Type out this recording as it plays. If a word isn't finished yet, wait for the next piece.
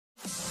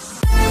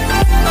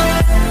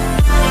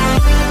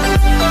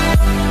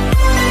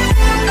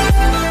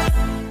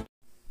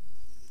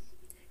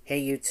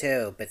Hey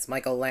YouTube, it's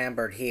Michael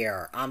Lambert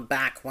here. I'm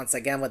back once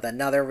again with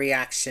another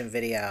reaction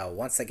video.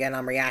 Once again,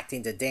 I'm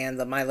reacting to Dan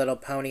the My Little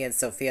Pony and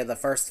Sophia the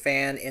First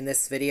Fan in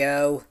this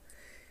video.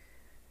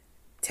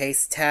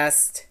 Taste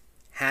test,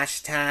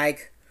 hashtag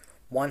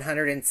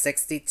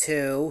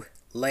 162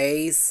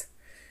 Lay's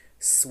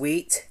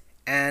sweet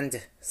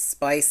and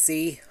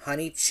spicy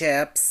honey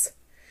chips.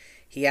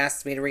 He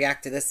asked me to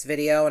react to this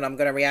video, and I'm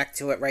going to react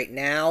to it right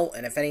now.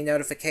 And if any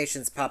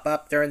notifications pop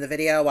up during the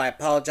video, I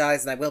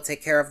apologize, and I will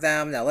take care of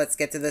them. Now let's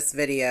get to this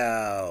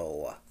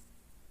video.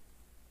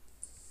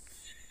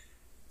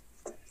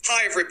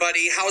 Hi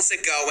everybody, how's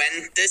it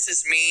going? This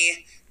is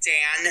me,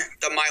 Dan,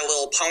 the My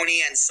Little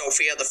Pony, and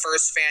Sophia, the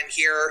First Fan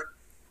here.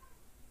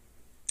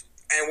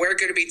 And we're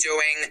going to be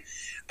doing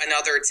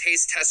another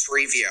taste test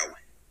review.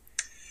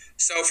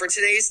 So for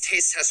today's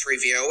taste test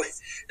review,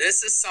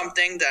 this is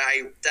something that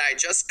I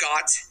just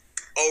got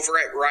over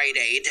at Rite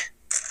Aid.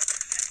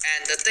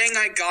 And the thing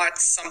I got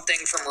something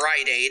from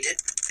Rite Aid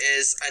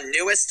is a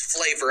newest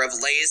flavor of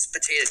Lay's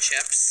potato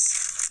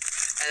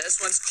chips. And this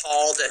one's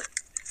called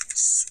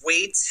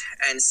Sweet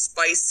and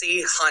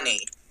Spicy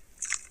Honey.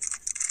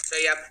 So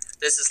yep,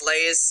 this is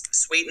Lay's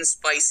Sweet and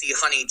Spicy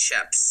Honey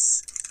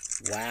Chips.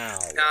 Wow.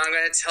 Now I'm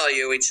going to tell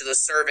you each of the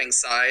serving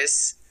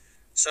size.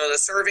 So the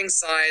serving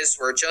size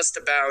were just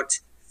about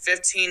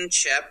 15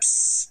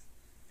 chips,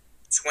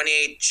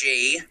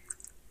 28G,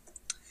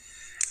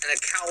 and the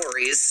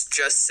calories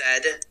just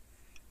said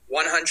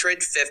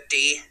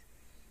 150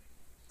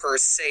 per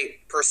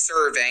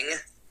serving,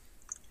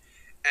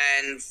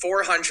 and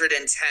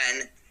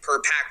 410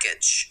 per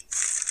package.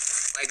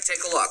 Like,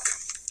 take a look.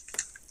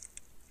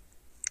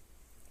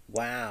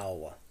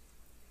 Wow.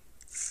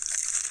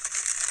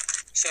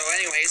 So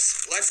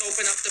anyways, let's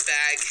open up the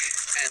bag,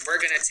 and we're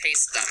going to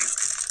taste them.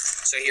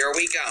 So here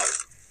we go.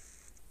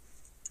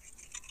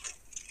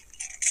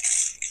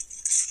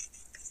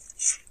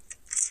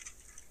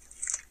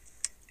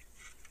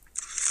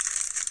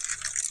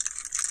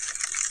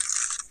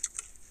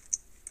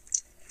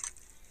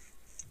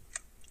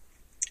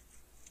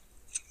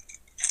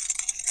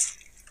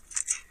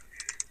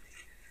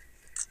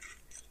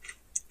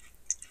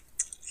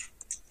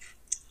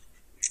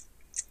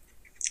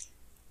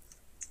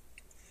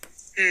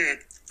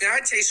 Yeah,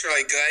 it tastes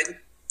really good.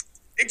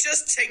 It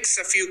just takes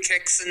a few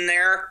kicks in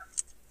there.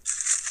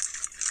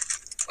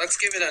 Let's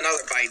give it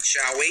another bite,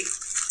 shall we?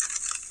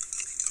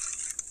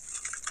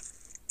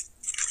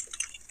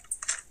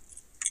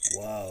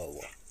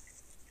 Whoa.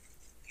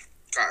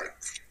 Got it.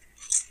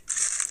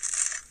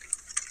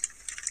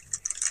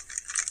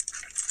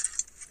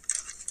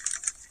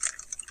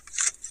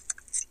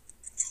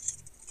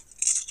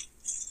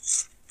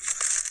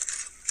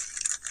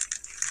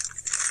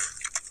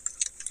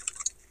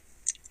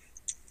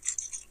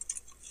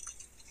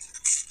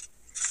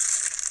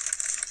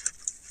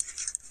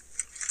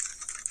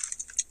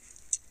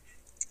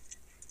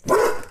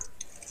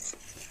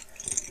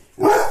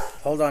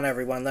 Hold on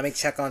everyone, let me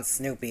check on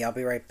Snoopy. I'll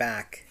be right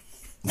back.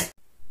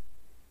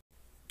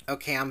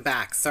 Okay, I'm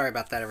back. Sorry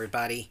about that,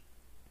 everybody.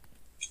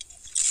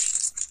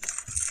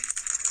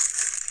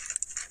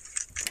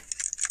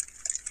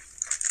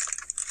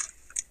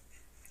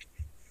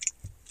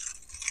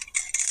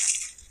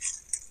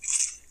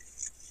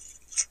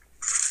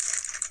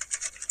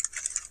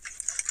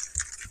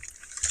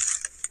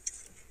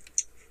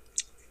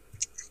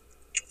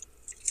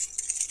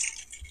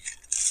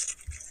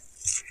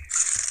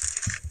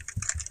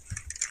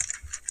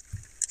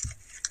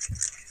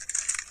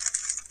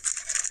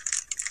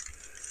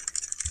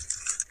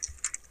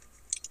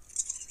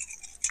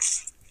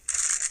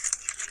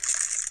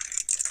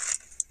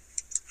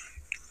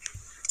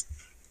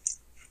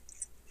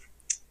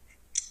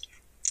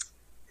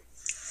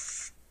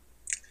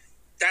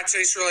 That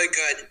tastes really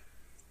good.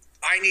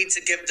 I need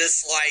to give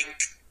this like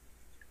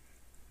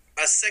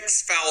a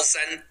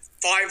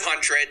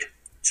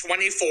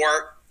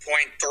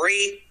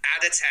 6,524.3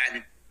 out of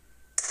 10.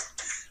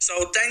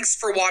 So thanks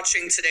for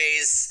watching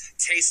today's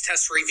taste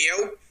test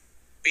review.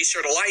 Be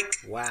sure to like,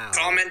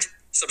 comment,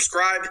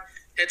 subscribe,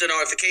 hit the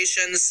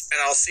notifications, and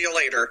I'll see you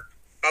later.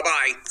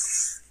 Bye-bye.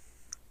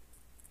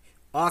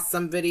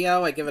 Awesome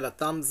video. I give it a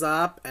thumbs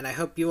up, and I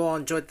hope you all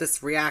enjoyed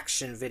this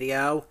reaction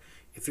video.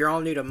 If you're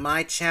all new to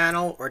my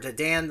channel, or to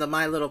Dan the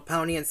My Little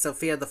Pony and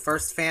Sophia the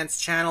First Fan's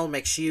channel,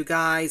 make sure you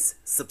guys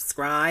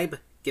subscribe,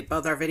 give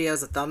both our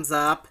videos a thumbs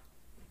up,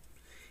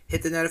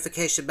 hit the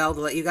notification bell to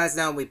let you guys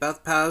know when we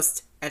both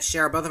post, and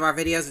share both of our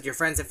videos with your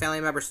friends and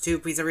family members too,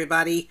 please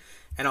everybody.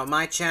 And on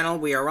my channel,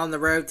 we are on the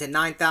road to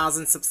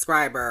 9,000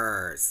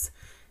 subscribers.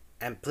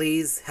 And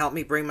please help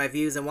me bring my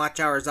views and watch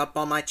hours up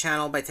on my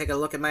channel by taking a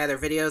look at my other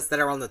videos that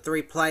are on the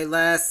 3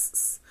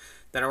 playlists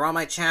that are on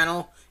my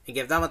channel, and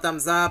give them a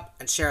thumbs up,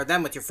 and share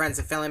them with your friends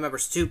and family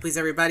members too, please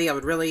everybody. I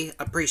would really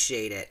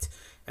appreciate it.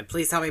 And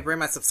please help me bring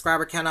my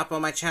subscriber count up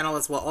on my channel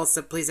as well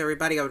also, please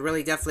everybody. I would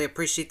really definitely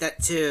appreciate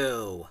that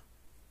too.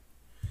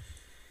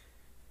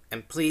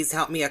 And please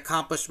help me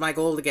accomplish my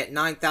goal to get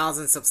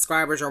 9,000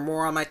 subscribers or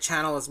more on my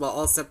channel as well.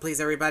 Also, please,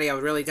 everybody, I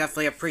would really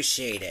definitely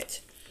appreciate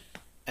it.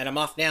 And I'm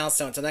off now,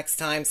 so until next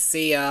time,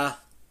 see ya.